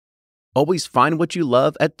Always find what you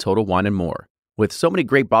love at Total Wine & More. With so many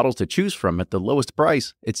great bottles to choose from at the lowest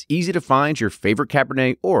price, it's easy to find your favorite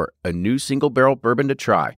Cabernet or a new single-barrel bourbon to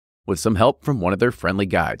try, with some help from one of their friendly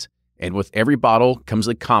guides. And with every bottle comes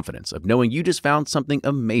the confidence of knowing you just found something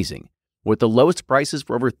amazing. With the lowest prices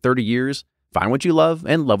for over 30 years, find what you love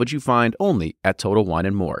and love what you find only at Total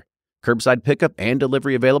Wine & More. Curbside pickup and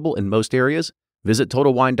delivery available in most areas. Visit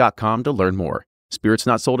TotalWine.com to learn more. Spirits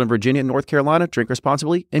not sold in Virginia and North Carolina. Drink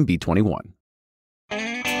responsibly and be 21.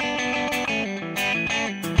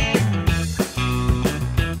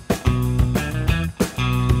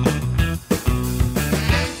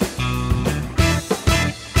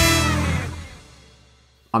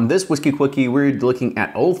 On this Whiskey Quickie, we're looking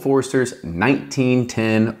at Old Forester's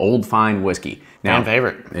 1910 Old Fine Whiskey. Now, fan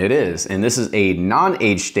favorite. It is, and this is a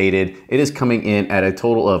non-age stated. It is coming in at a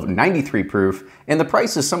total of 93 proof, and the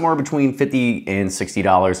price is somewhere between $50 and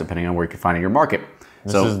 $60, depending on where you can find it in your market.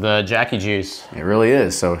 This is the Jackie juice. It really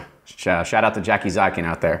is, so shout out to Jackie Zykin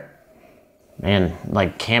out there. Man,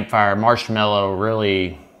 like campfire, marshmallow,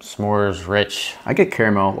 really s'mores rich. I get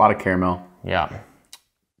caramel, a lot of caramel. Yeah.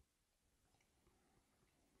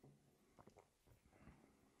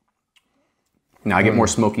 Now I get more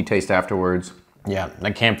smoky taste afterwards. Yeah, the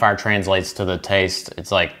campfire translates to the taste.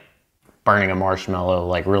 It's like burning a marshmallow,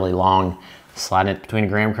 like really long. Slide it between a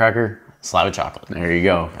graham cracker, slide with chocolate. There you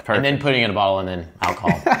go. Perfect. And then putting it in a bottle and then alcohol.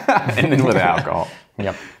 And then with alcohol.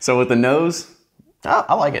 Yep. So with the nose. Oh,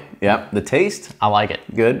 I like it. Yep. The taste. I like it.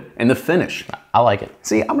 Good. And the finish. I like it.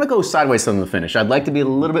 See, I'm going to go sideways on the finish. I'd like to be a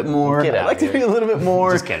little bit more. Get out I'd like to be a little bit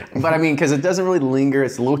more. Just kidding. But I mean, because it doesn't really linger.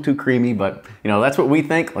 It's a little too creamy. But, you know, that's what we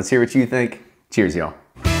think. Let's hear what you think. Cheers, y'all.